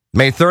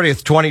May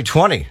 30th,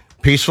 2020,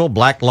 peaceful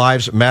Black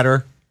Lives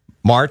Matter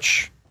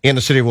march in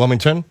the city of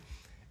Wilmington.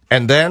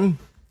 And then,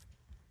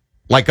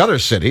 like other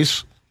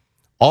cities,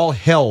 all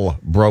hell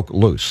broke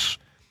loose.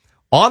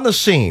 On the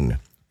scene,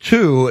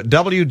 two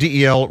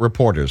WDEL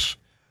reporters.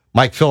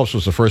 Mike Phillips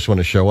was the first one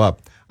to show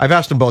up. I've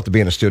asked them both to be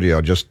in the studio,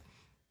 just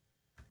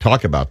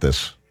talk about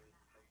this.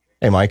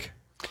 Hey, Mike.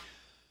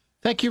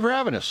 Thank you for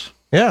having us.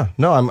 Yeah,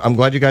 no, I'm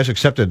glad you guys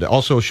accepted.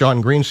 Also, Sean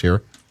Greene's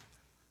here.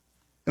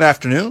 Good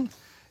afternoon.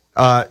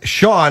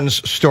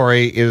 Sean's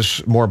story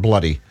is more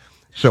bloody,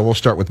 so we'll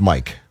start with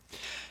Mike.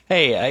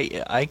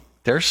 Hey, I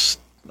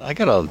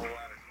got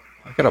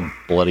a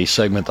bloody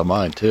segment of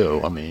mine too.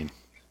 I mean,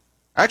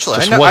 actually,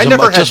 I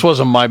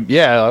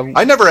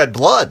never had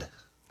blood.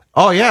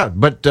 Oh yeah,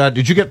 but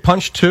did you get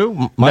punched too,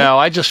 Mike? No,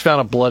 I just found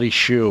a bloody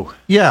shoe.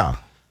 Yeah.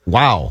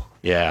 Wow.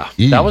 Yeah,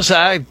 that was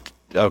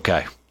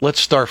okay. Let's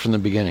start from the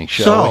beginning,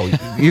 shall we?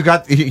 So you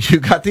got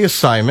the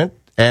assignment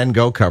and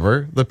go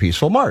cover the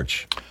peaceful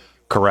march.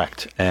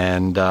 Correct.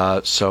 And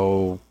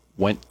so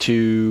went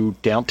to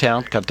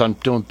downtown, got done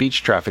doing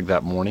beach traffic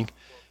that morning,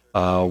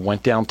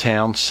 went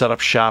downtown, set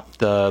up shop.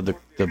 The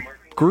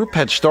group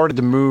had started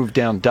to move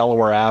down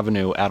Delaware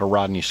Avenue out of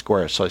Rodney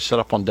Square. So I set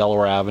up on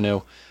Delaware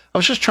Avenue. I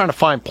was just trying to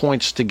find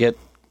points to get,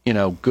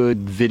 good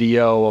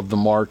video of the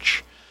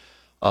march.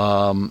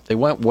 They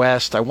went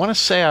west. I want to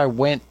say I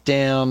went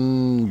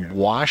down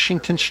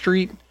Washington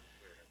Street,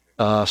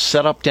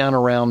 set up down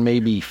around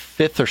maybe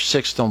 5th or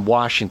 6th on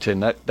Washington.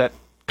 That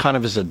kind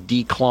of is a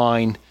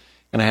decline,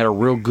 and I had a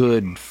real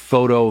good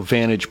video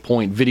vantage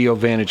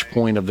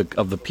point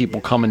of the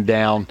people coming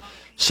down,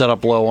 set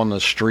up low on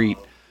the street.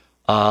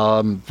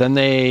 Then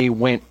they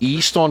went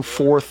east on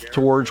 4th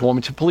towards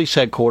Wilmington Police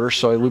Headquarters,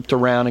 so I looped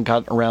around and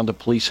got around to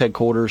police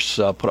headquarters,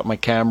 put up my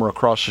camera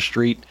across the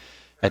street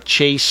at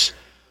Chase.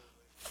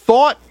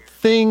 Thought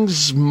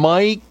things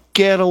might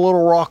get a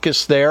little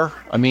raucous there.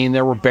 I mean,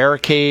 there were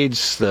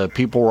barricades. The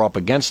people were up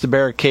against the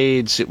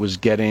barricades. It was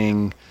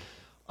getting...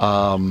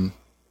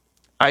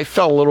 I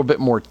felt a little bit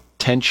more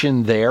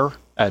tension there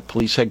at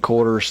police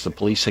headquarters. The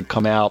police had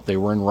come out. They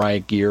were in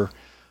riot gear.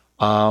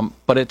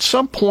 But at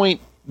some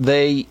point,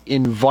 they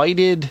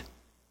invited,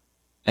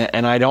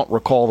 and I don't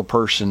recall the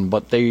person,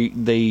 but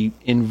they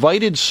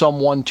invited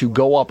someone to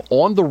go up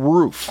on the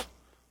roof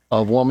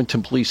of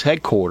Wilmington Police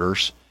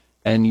Headquarters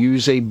and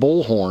use a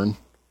bullhorn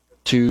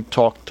to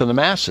talk to the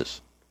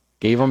masses.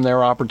 Gave them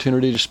their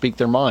opportunity to speak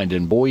their mind,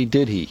 and boy,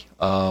 did he.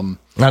 Now,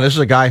 this is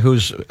a guy who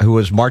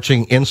was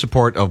marching in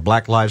support of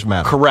Black Lives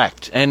Matter.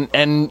 Correct. And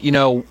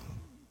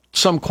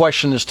some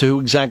question as to who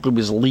exactly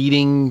was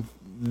leading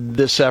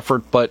this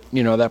effort, but,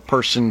 that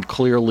person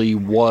clearly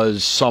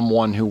was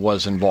someone who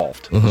was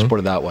involved. Mm-hmm. Let's put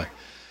it that way.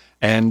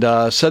 And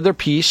said their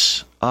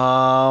piece.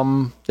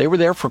 They were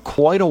there for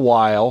quite a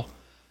while,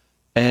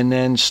 and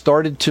then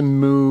started to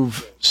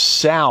move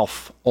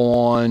south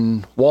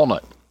on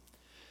Walnut.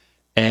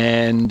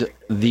 And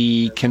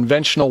the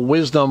conventional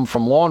wisdom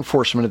from law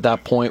enforcement at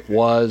that point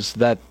was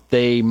that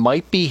they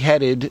might be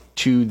headed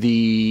to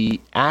the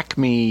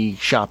Acme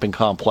shopping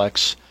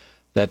complex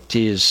that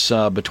is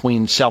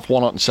between South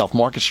Walnut and South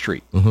Market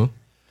Street. Mm-hmm.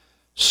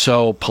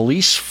 So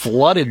police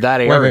flooded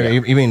that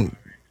area. Wait, you mean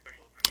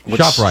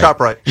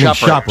ShopRite?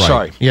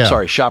 ShopRite. Yeah.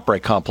 Sorry,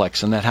 ShopRite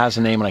complex, and that has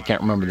a name, and I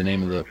can't remember the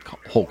name of the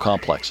whole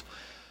complex.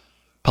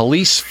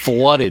 Police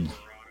flooded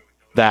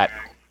that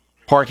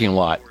parking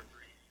lot.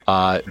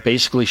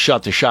 Basically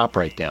shut the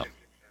ShopRite down.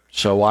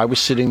 So I was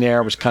sitting there,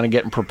 I was kind of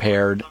getting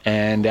prepared,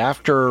 and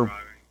after,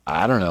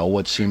 I don't know,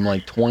 what seemed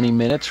like 20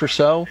 minutes or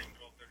so,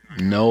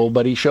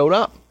 nobody showed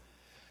up.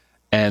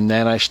 And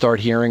then I start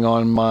hearing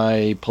on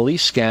my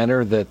police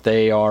scanner that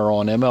they are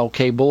on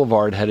MLK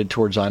Boulevard headed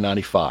towards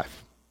I-95.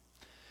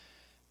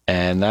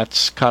 And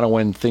that's kind of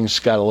when things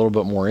got a little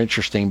bit more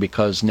interesting,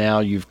 because now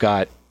you've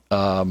got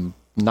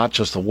not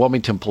just the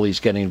Wilmington police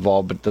getting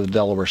involved, but the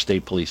Delaware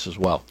State Police as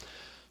well.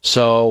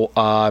 So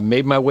I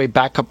made my way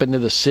back up into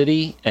the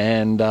city,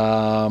 and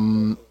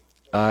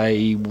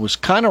I was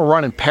kind of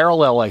running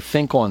parallel, I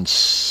think, on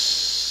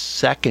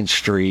 2nd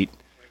Street,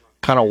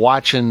 kind of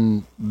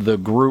watching the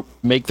group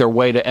make their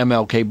way to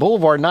MLK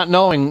Boulevard, not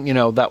knowing,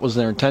 that was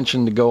their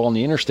intention to go on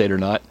the interstate or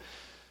not,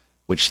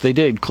 which they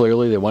did,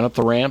 clearly. They went up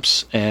the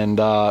ramps, and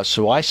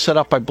so I set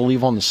up, I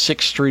believe, on the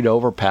 6th Street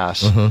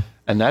overpass, mm-hmm.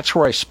 and that's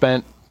where I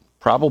spent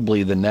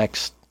probably the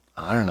next,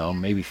 I don't know,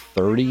 maybe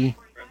 30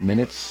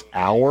 minutes,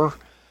 hour,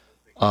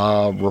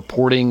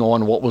 reporting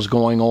on what was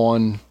going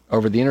on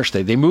over the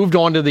interstate. They moved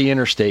on to the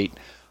interstate,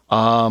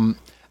 and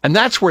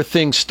that's where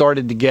things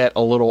started to get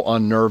a little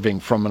unnerving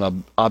from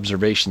an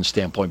observation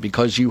standpoint,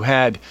 because you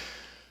had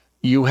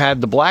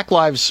the Black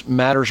Lives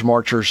Matters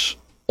marchers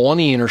on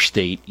the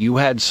interstate. You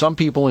had some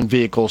people in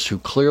vehicles who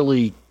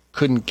clearly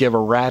couldn't give a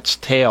rat's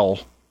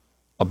tail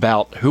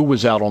about who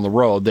was out on the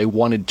road. They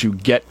wanted to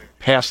get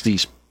past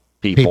these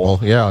people.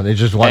 Yeah, they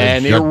just wanted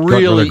and to it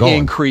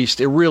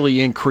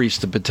really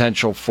increased the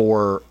potential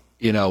for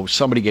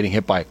somebody getting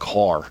hit by a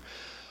car.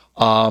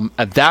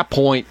 At that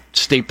point,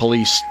 state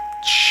police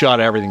shut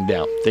everything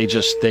down. They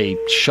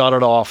shut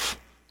it off.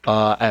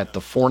 at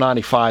the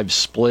 495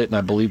 split, and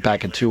I believe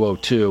back in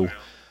 202,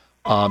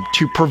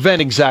 to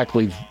prevent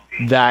exactly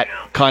that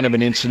kind of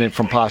an incident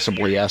from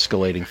possibly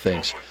escalating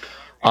things.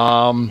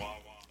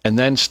 And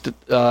then,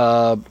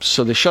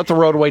 so they shut the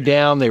roadway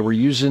down. They were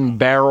using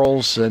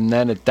barrels, and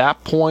then at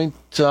that point,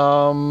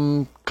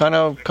 kind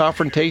of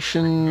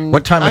confrontation.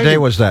 What time of day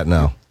was that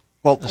now?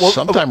 Well,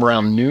 sometime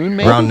around noon,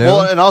 maybe. Around noon?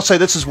 Well, and I'll say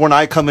this is when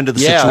I come into the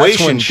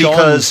situation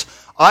because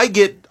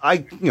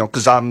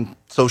because I'm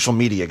social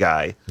media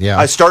guy. Yeah.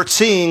 I start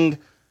seeing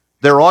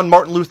they're on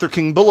Martin Luther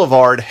King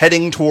Boulevard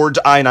heading towards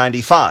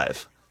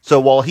I-95. So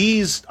while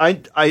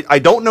I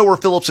don't know where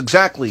Phillips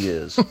exactly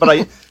is,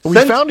 but we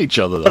found each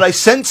other, though. But I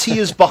sense he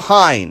is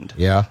behind.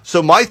 Yeah.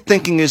 So my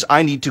thinking is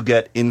I need to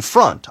get in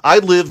front. I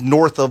live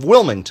north of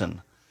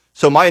Wilmington.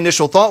 So my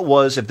initial thought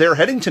was if they're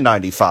heading to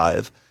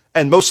 95,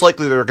 and most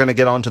likely they're going to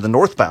get onto the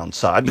northbound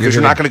side because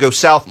you're not going to go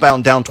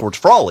southbound down towards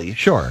Frawley.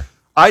 Sure.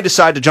 I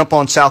decide to jump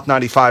on South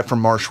 95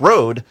 from Marsh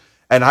Road,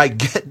 and I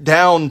get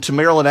down to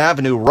Maryland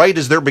Avenue right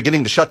as they're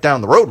beginning to shut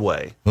down the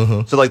roadway.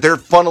 Mm-hmm. So, they're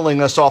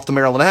funneling us off the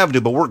Maryland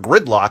Avenue, but we're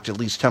gridlocked, at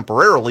least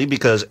temporarily,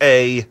 because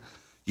A,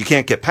 you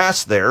can't get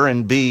past there,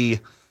 and B,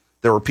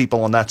 there were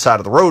people on that side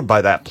of the road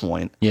by that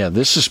point. Yeah,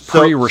 this is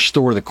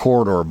pre-restore the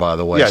corridor, by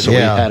the way, Yeah, so we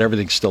had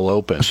everything still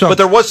open. But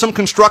there was some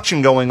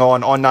construction going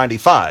on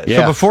 95.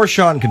 Yeah. So before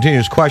Sean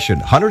continues, question,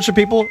 hundreds of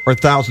people or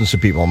thousands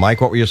of people? Mike,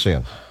 what were you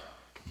seeing?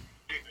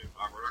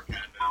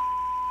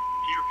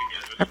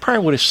 I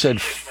probably would have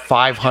said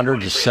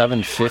 500 to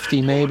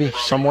 750, maybe,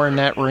 somewhere in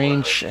that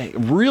range.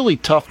 Really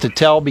tough to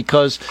tell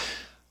because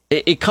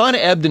it kind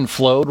of ebbed and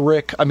flowed,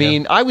 Rick. I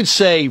mean, I would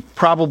say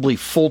probably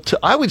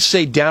I would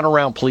say down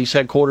around police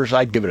headquarters,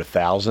 I'd give it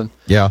 1,000.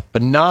 Yeah.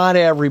 But not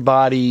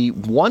everybody.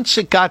 Once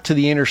it got to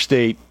the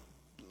interstate,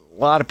 a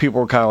lot of people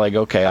were kind of like,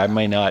 okay, I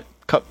may not.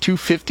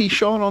 250,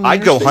 Sean, on the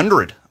I'd interstate? go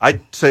 100.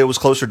 I'd say it was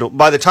closer to.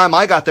 By the time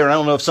I got there, I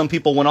don't know if some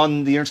people went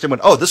on the interstate and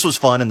went, oh, this was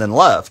fun, and then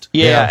left.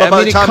 Yeah. But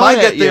by the time I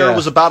get there, it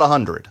was about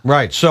 100.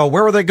 Right. So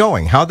where were they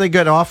going? How'd they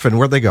get off, and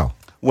where'd they go?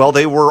 Well,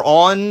 they were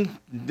on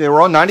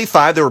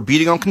 95. They were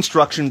beating on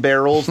construction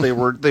barrels. They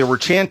were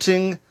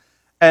chanting,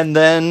 and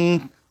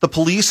then the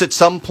police at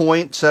some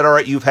point said, all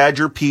right, you've had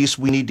your piece.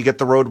 We need to get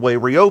the roadway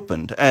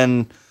reopened.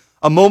 And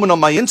a moment on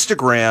my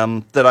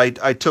Instagram that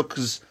I took,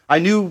 because I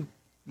knew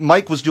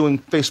Mike was doing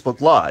Facebook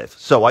Live,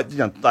 so I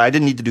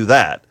didn't need to do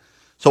that.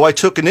 So I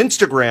took an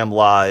Instagram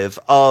Live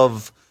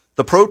of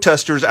the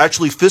protesters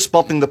actually fist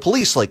bumping the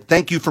police, like,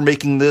 thank you for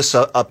making this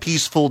a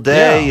peaceful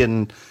day,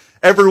 and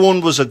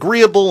everyone was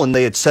agreeable, and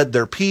they had said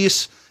their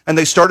piece, and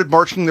they started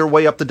marching their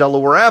way up the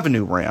Delaware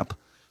Avenue ramp.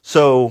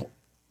 So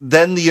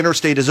then the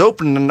interstate is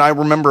open, and I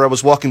remember I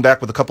was walking back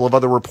with a couple of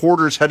other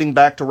reporters heading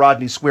back to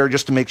Rodney Square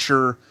just to make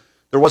sure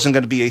there wasn't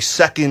going to be a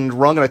second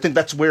rung, and I think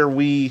that's where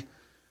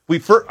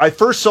I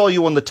first saw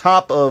you on the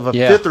top of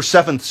 5th or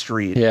 7th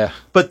Street. Yeah.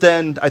 But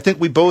then I think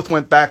we both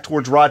went back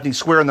towards Rodney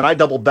Square, and then I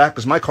doubled back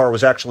because my car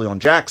was actually on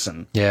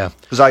Jackson. Yeah.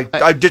 Because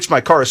I ditched my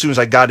car as soon as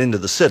I got into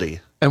the city.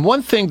 And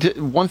one thing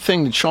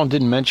that Sean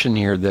didn't mention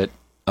here that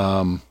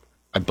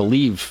I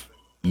believe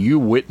you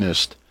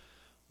witnessed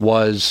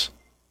was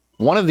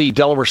one of the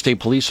Delaware State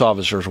police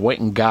officers went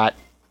and got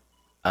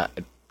a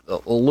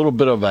little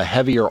bit of a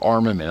heavier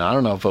armament. I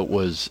don't know if it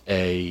was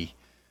a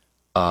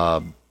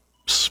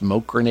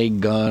smoke grenade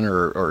gun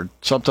or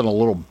something a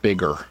little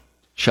bigger,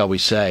 shall we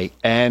say.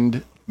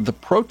 And the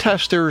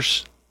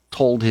protesters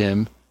told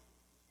him,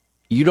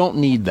 you don't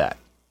need that.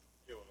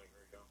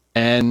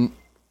 And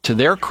to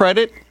their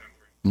credit,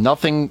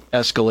 nothing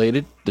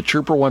escalated. The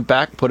trooper went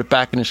back, put it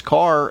back in his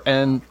car,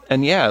 and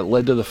it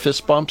led to the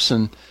fist bumps.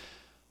 And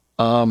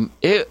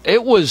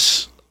it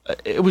was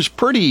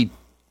pretty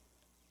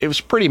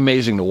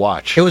amazing to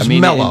watch. It was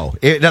mellow.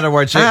 In other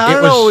words, I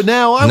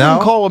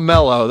wouldn't call it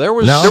mellow. There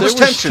was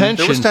tension.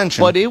 There was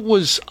tension. But it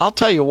was, I'll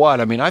tell you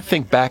what, I mean, I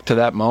think back to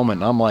that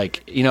moment, and I'm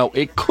like,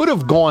 it could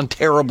have gone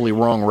terribly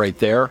wrong right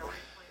there.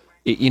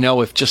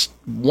 If just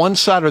one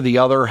side or the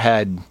other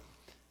had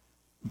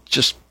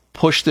just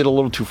pushed it a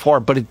little too far,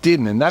 but it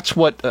didn't. And that's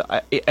what, at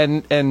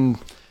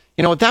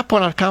that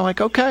point, I was kind of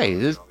like,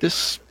 okay,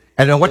 this.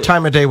 And what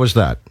time of day was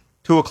that?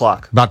 2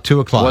 o'clock. About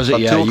 2 o'clock. Was it?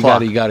 About Yeah, 2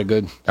 o'clock. You got a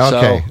good.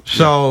 Okay.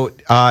 So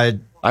I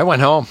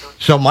went home.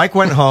 So Mike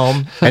went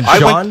home, and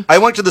Sean? I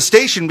went to the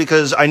station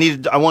because I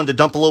wanted to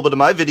dump a little bit of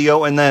my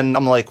video, and then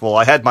I'm like, well,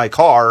 I had my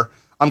car.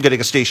 I'm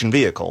getting a station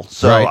vehicle.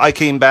 So I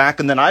came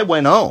back, and then I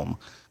went home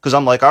because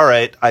I'm like, all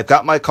right, I've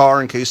got my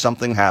car in case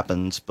something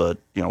happens, but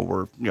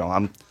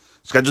I'm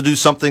scheduled to do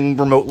something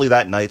remotely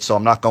that night, so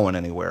I'm not going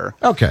anywhere.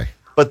 Okay.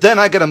 But then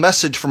I get a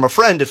message from a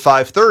friend at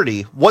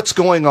 5:30. What's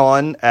going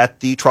on at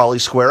the Trolley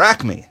Square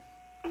Acme?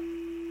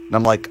 And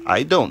I'm like,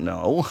 I don't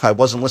know. I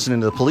wasn't listening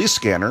to the police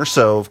scanner,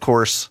 so of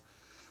course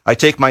I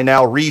take my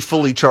now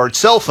fully charged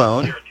cell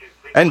phone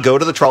and go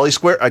to the Trolley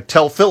Square. I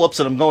tell Phillips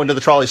that I'm going to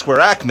the Trolley Square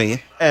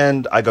Acme,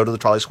 and I go to the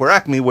Trolley Square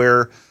Acme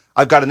where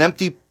I've got an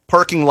empty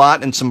parking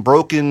lot and some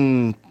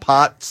broken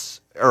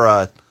pots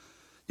or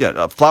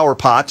flower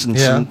pots and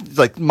some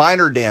like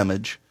minor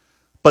damage,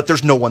 but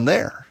there's no one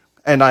there.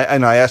 And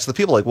I asked the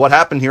people, like, what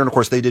happened here? And of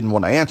course, they didn't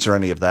want to answer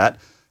any of that.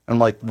 I'm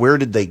like, where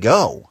did they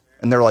go?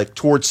 And they're like,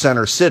 towards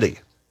Center City.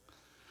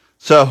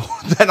 So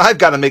then I've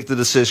got to make the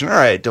decision. All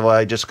right, do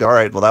I just go, all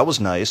right, well, that was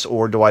nice,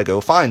 or do I go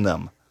find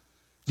them?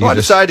 So I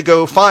decided to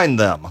go find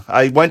them.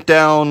 I went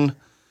down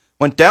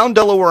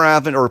Delaware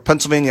Avenue, or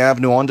Pennsylvania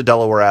Avenue onto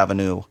Delaware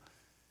Avenue,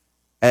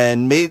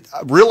 and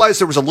realized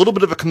there was a little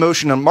bit of a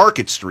commotion on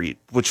Market Street,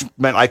 which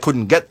meant I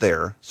couldn't get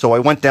there. So I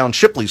went down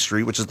Shipley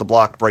Street, which is the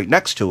block right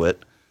next to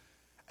it,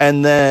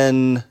 and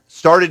then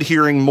started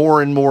hearing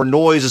more and more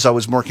noise as I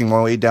was working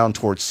my way down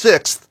towards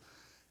 6th,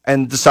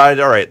 and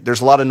decided, all right,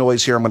 there's a lot of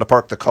noise here. I'm going to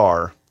park the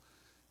car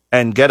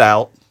and get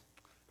out.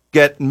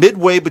 Get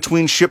midway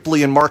between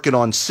Shipley and Market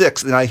on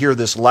 6th, and I hear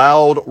this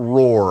loud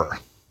roar.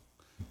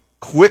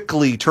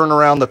 Quickly turn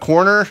around the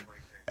corner,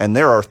 and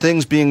there are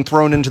things being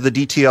thrown into the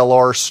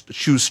DTLR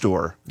shoe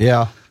store.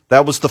 Yeah.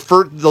 That was the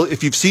first,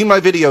 if you've seen my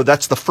video,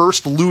 that's the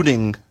first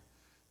looting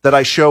that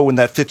I show in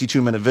that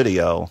 52-minute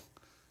video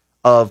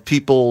of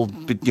people,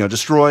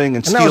 destroying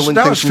and stealing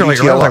that things was from fairly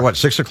DTLR. early, like what,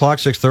 6 o'clock,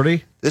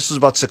 6:30? This is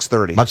about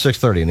 6:30. About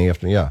 6:30 in the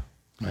afternoon, yeah.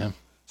 Yeah.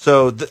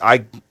 So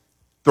I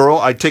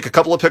take a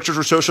couple of pictures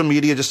for social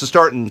media just to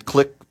start and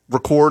click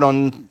record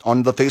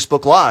on the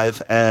Facebook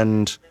Live,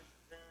 and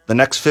the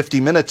next 50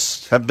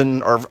 minutes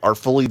are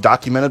fully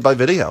documented by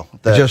video.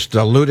 Just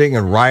looting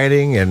and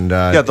rioting and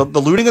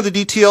the looting of the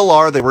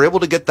DTLR, they were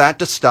able to get that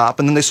to stop,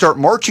 and then they start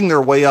marching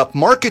their way up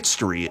Market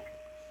Street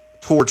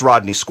towards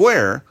Rodney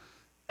Square,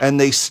 and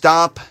they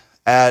stop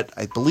at,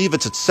 I believe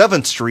it's at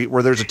 7th Street,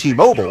 where there's a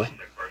T-Mobile,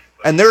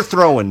 and they're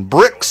throwing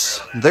bricks,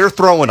 they're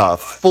throwing a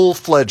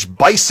full-fledged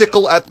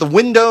bicycle at the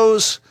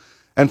windows,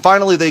 and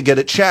finally they get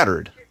it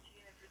shattered.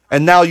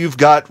 And now you've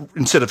got,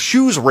 instead of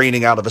shoes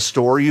raining out of a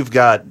store, you've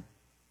got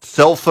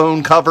cell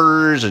phone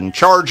covers and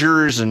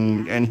chargers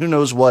and who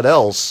knows what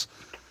else.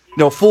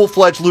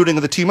 Full-fledged looting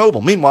of the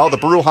T-Mobile. Meanwhile, the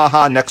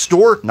brouhaha next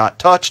door, not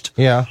touched.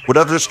 Yeah.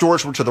 Whatever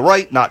stores were to the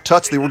right, not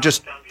touched. They were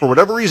just, for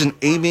whatever reason,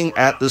 aiming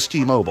at this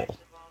T-Mobile.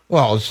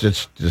 Well,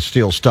 it's to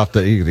steal stuff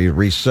that you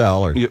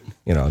resell or,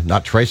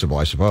 not traceable,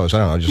 I suppose. I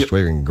don't know, just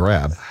where you can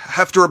grab.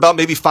 After about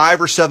maybe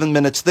 5 or 7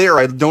 minutes there,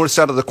 I noticed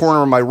out of the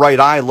corner of my right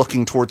eye,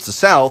 looking towards the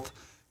south,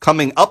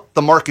 coming up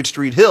the Market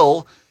Street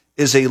Hill,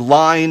 is a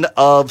line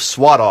of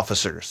SWAT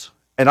officers.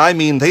 And I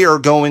mean, they are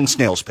going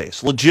snail's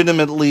pace.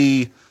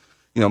 Legitimately,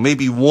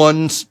 maybe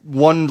one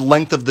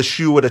length of the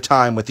shoe at a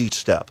time with each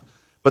step.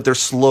 But they're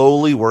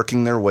slowly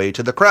working their way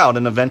to the crowd.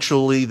 And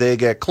eventually they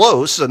get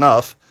close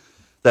enough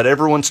that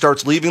everyone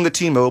starts leaving the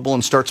T-Mobile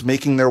and starts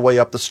making their way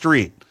up the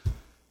street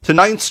to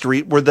 9th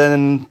Street, where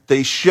then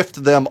they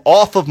shift them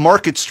off of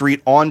Market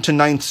Street onto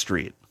 9th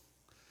Street.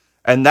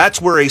 And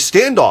that's where a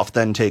standoff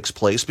then takes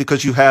place,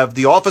 because you have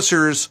the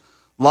officers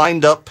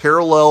lined up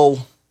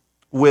parallel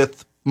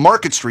with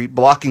Market Street,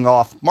 blocking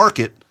off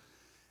Market,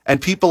 and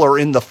people are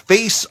in the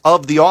face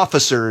of the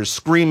officers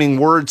screaming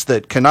words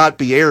that cannot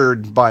be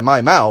aired by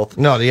my mouth.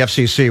 No, the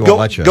FCC won't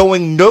let you.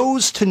 Going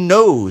nose to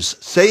nose,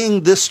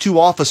 saying this to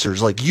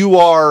officers, like, you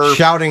are...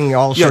 Shouting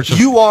all sorts of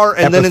you are,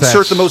 and epithets. then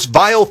insert the most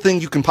vile thing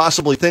you can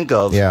possibly think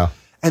of. Yeah.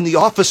 And the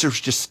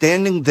officers just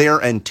standing there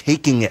and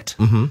taking it.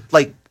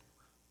 Mm-hmm.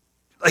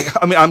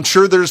 I'm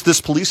sure there's this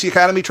police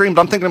academy training,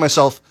 but I'm thinking to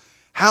myself,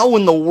 how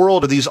in the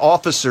world are these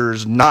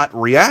officers not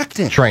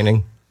reacting?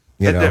 Training.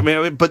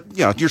 But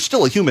you're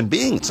still a human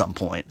being at some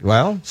point.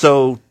 Well,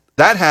 so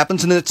that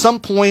happens, and then at some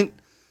point,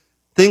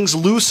 things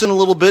loosen a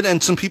little bit,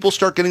 and some people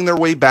start getting their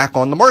way back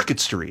on the Market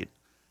Street,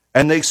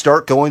 and they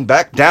start going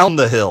back down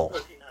the hill,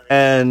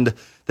 and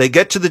they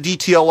get to the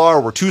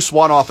DTLR where 2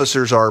 SWAT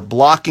officers are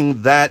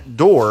blocking that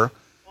door,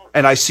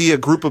 and I see a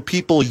group of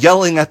people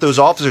yelling at those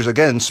officers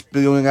again,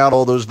 spewing out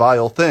all those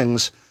vile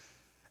things.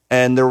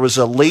 And there was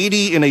a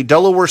lady in a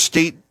Delaware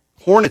State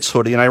Hornets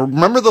hoodie, and I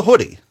remember the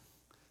hoodie,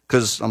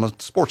 because I'm a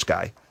sports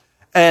guy,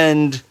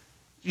 and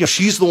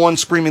she's the one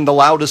screaming the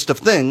loudest of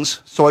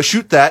things, so I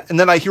shoot that, and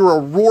then I hear a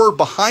roar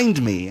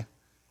behind me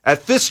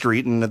at 5th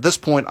Street, and at this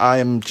point I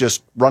am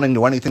just running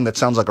to anything that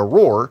sounds like a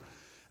roar,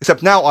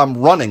 except now I'm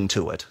running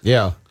to it.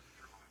 yeah.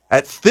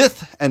 At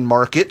 5th and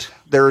Market,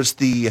 there's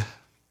the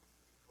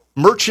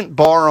Merchant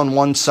Bar on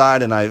one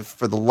side, and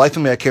for the life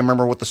of me, I can't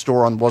remember what the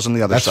store was on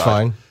the other side. That's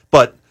fine.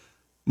 But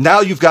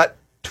now you've got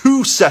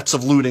 2 sets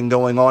of looting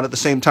going on at the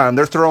same time.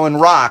 They're throwing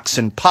rocks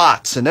and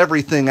pots and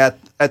everything at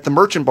the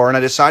Merchant Bar, and I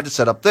decided to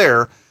set up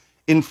there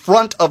in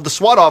front of the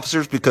SWAT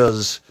officers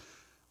because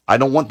I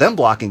don't want them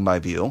blocking my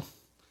view.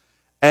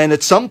 And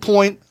at some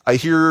point, I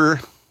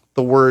hear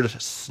the word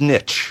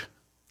snitch.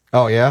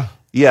 Oh, yeah?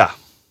 Yeah.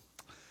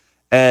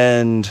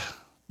 And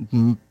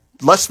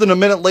less than a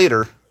minute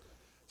later,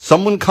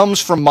 someone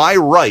comes from my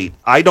right.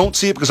 I don't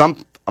see it because I'm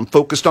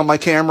focused on my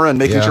camera and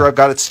making sure I've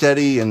got it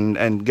steady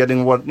and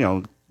getting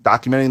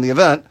documenting the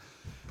event.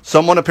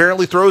 Someone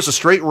apparently throws a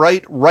straight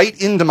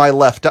right into my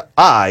left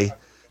eye,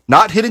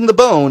 not hitting the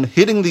bone,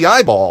 hitting the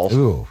eyeball.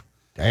 Ooh,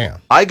 damn.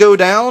 I go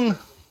down,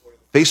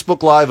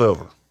 Facebook Live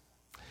over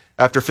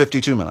after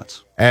 52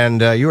 minutes.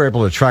 And you were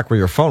able to track where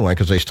your phone went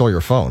because they stole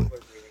your phone.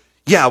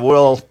 Yeah,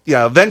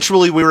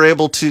 eventually we were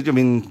able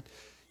to,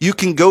 you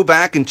can go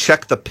back and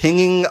check the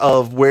pinging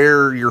of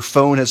where your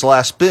phone has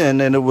last been,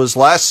 and it was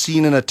last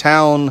seen in a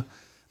town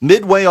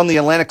midway on the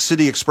Atlantic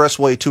City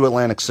Expressway to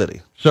Atlantic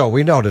City. So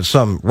we know that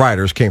some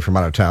riders came from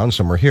out of town,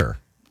 some were here.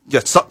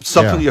 Yeah,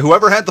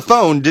 whoever had the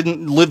phone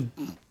didn't live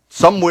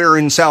somewhere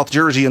in South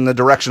Jersey in the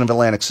direction of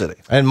Atlantic City.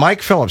 And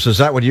Mike Phillips, is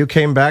that when you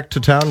came back to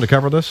town to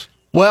cover this?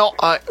 Well,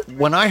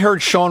 when I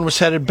heard Sean was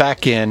headed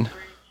back in,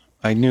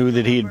 I knew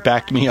that he had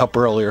backed me up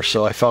earlier,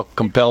 so I felt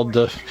compelled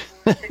to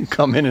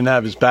come in and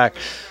have his back.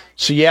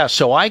 So, yeah,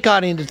 so I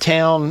got into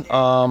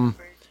town.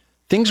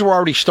 Things were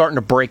already starting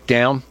to break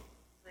down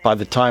by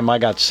the time I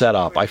got set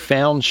up. I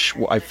found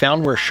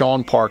where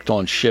Sean parked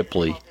on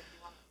Shipley.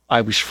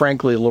 I was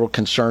frankly a little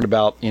concerned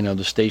about,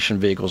 the station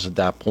vehicles at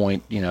that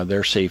point,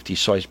 their safety.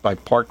 So I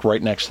parked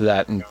right next to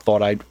that and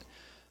thought I'd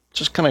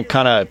just kind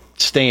of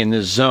stay in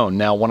this zone.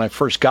 Now, when I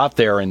first got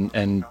there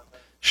and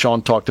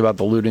Sean talked about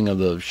the looting of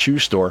the shoe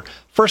store,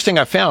 first thing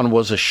I found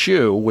was a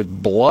shoe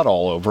with blood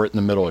all over it in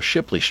the middle of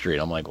Shipley Street.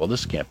 I'm like, well,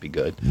 this can't be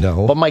good.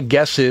 No. But my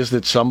guess is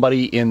that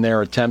somebody in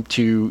their attempt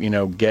to,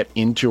 get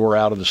into or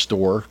out of the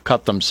store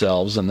cut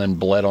themselves and then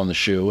bled on the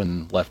shoe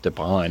and left it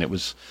behind. It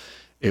was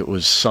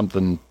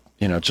something,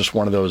 just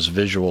one of those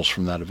visuals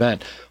from that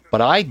event.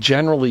 But I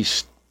generally,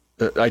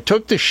 I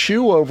took the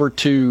shoe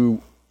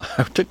to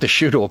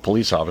a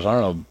police officer. I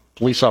don't know.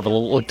 Police officer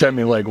looked at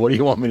me like, "What do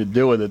you want me to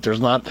do with it?" There's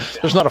not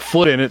a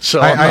foot in it, so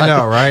I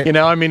know, right?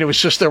 It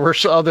was just there were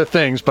other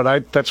things,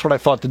 but that's what I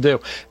thought to do.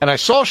 And I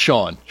saw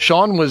Sean.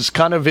 Sean was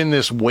kind of in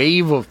this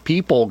wave of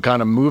people,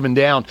 kind of moving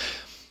down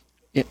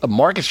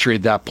Market Street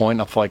at that point.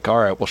 I'm like, all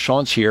right, well,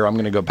 Sean's here. I'm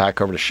going to go back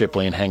over to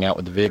Shipley and hang out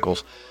with the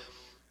vehicles.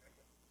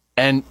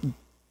 And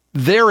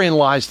therein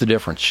lies the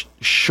difference.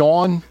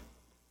 Sean,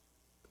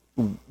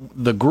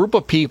 the group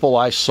of people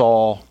I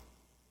saw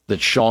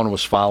that Sean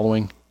was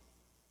following,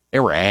 they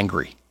were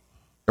angry.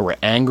 They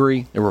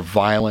were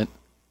violent,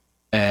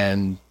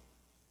 and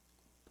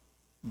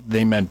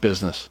they meant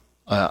business.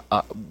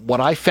 What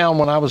I found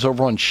when I was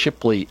over on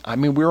Shipley,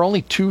 we were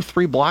only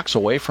 2-3 blocks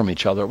away from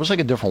each other. It was like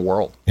a different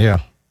world. Yeah.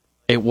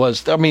 It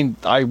was,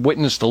 I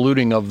witnessed the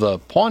looting of the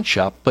pawn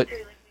shop, but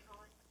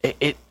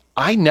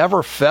I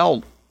never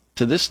felt,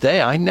 to this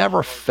day, I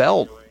never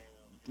felt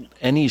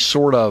any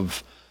sort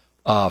of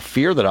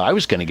fear that I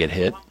was going to get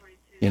hit.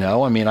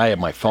 I had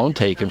my phone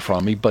taken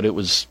from me, but it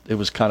was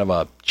kind of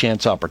a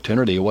chance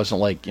opportunity. It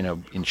wasn't like,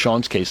 in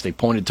Sean's case, they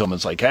pointed to him and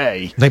it's like,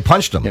 hey. They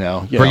punched him.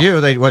 For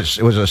you, it was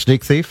a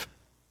sneak thief?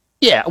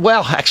 Yeah,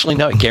 well, actually,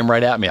 no, he came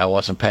right at me. I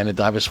wasn't paying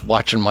attention. I was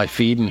watching my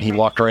feed, and he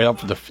walked right up.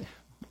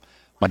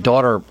 My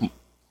daughter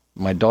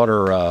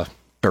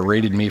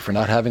berated me for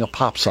not having a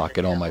pop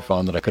socket on my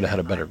phone that I could have had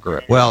a better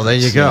grip. Well, there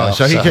you go.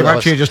 So he came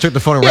up to you, just took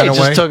the phone and ran away?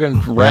 Yeah, just took it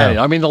and ran.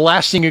 Yeah. The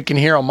last thing you can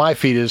hear on my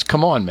feed is,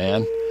 come on,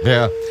 man.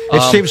 Yeah.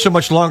 It seems so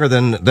much longer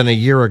than a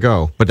year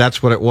ago, but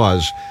that's what it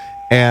was.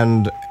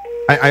 And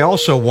I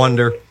also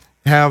wonder,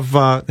 have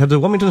the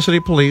Wilmington City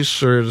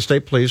Police or the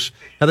State Police,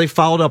 have they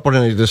followed up on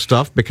any of this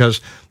stuff? Because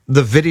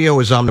the video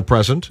is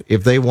omnipresent.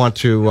 If they want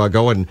to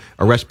go and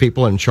arrest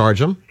people and charge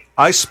them.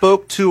 I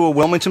spoke to a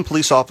Wilmington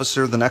police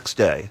officer the next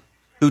day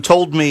who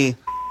told me,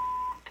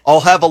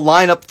 I'll have a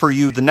lineup for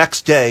you the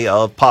next day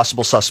of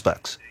possible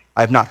suspects.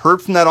 I have not heard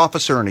from that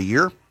officer in a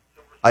year.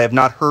 I have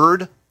not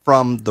heard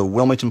from the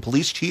Wilmington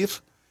police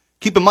chief.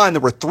 Keep in mind,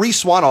 there were 3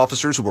 SWAT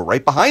officers who were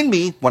right behind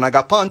me when I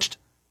got punched.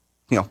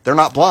 They're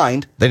not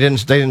blind. They didn't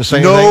say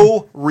anything?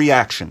 No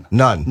reaction.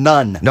 None.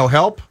 No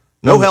help?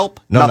 No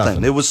help. No,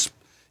 nothing. It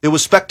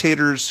was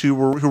spectators who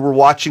were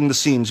watching the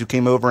scenes who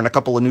came over, and a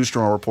couple of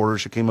newsjournal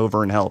reporters who came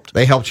over and helped.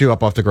 They helped you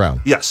up off the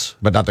ground? Yes.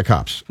 But not the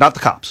cops? Not the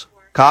cops.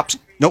 Cops,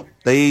 nope.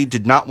 They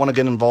did not want to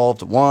get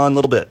involved one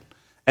little bit.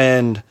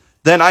 And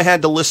then I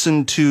had to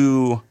listen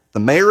to the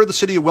mayor of the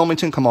city of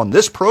Wilmington come on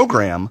this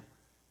program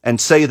and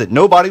say that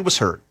nobody was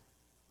hurt.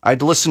 I had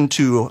to listen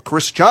to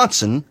Chris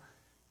Johnson,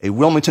 a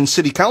Wilmington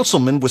city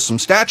councilman with some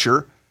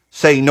stature,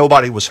 say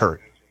nobody was hurt.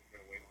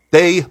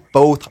 They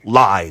both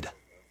lied.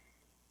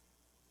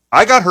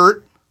 I got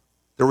hurt.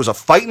 There was a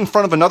fight in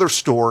front of another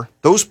store.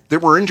 There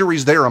were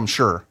injuries there, I'm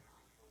sure.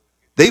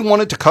 They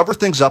wanted to cover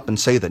things up and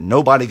say that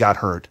nobody got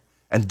hurt,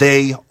 and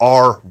they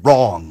are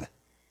wrong.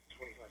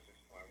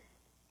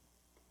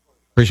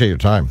 Appreciate your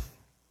time.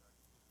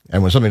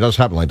 And when something does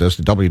happen like this,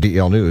 the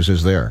WDEL News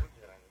is there.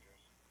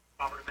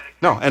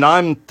 No, and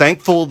I'm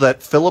thankful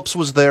that Phillips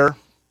was there,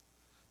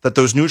 that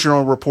those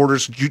newsjournal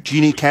reporters,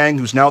 Jeannie Kang,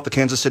 who's now at the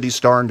Kansas City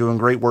Star and doing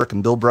great work,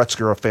 and Bill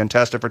Bretzker, a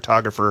fantastic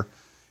photographer,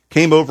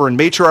 came over and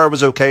made sure I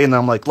was okay. And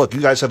I'm like, look,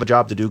 you guys have a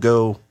job to do.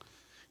 Go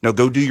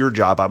do your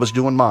job. I was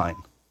doing mine.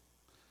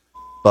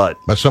 But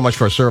so much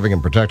for serving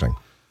and protecting.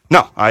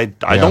 No, I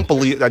don't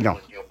believe. No,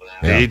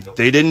 they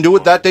didn't do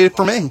it that day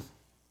for me.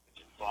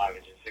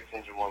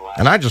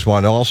 And I just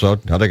want to know also,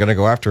 are they going to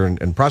go after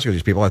and prosecute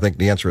these people? I think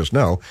the answer is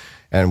no.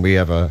 And we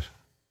have a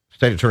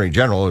state attorney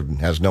general who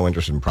has no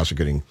interest in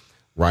prosecuting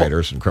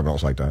rioters and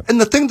criminals like that.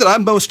 And the thing that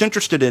I'm most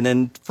interested in,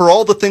 and for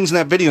all the things in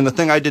that video, and the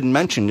thing I didn't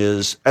mention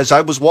is, as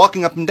I was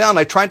walking up and down,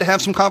 I tried to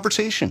have some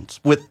conversations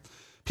with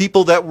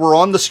people that were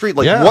on the street.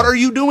 Like, Yeah. what are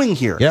you doing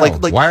here? Yeah,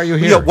 Like, why are you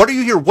here? Yeah, what are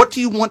you here? What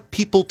do you want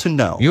people to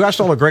know? You asked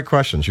all the great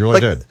questions. You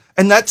really Like, did.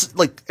 and that's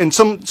like, and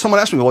someone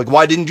asked me, like,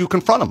 why didn't you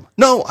confront them?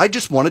 No, I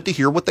just wanted to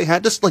hear what they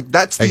had to like.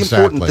 That's the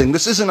important Exactly. thing.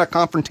 This isn't a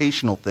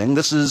confrontational thing.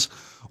 This is,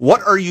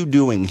 what are you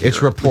doing here?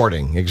 It's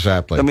reporting,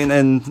 exactly. I mean,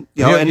 and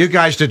you know, and you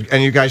guys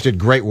did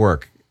great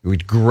work.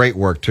 Great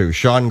work too.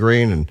 Sean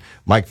Greene and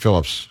Mike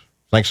Phillips.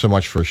 Thanks so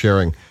much for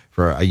sharing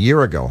for a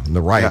year ago in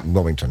the riot in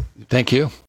Wilmington. Thank you.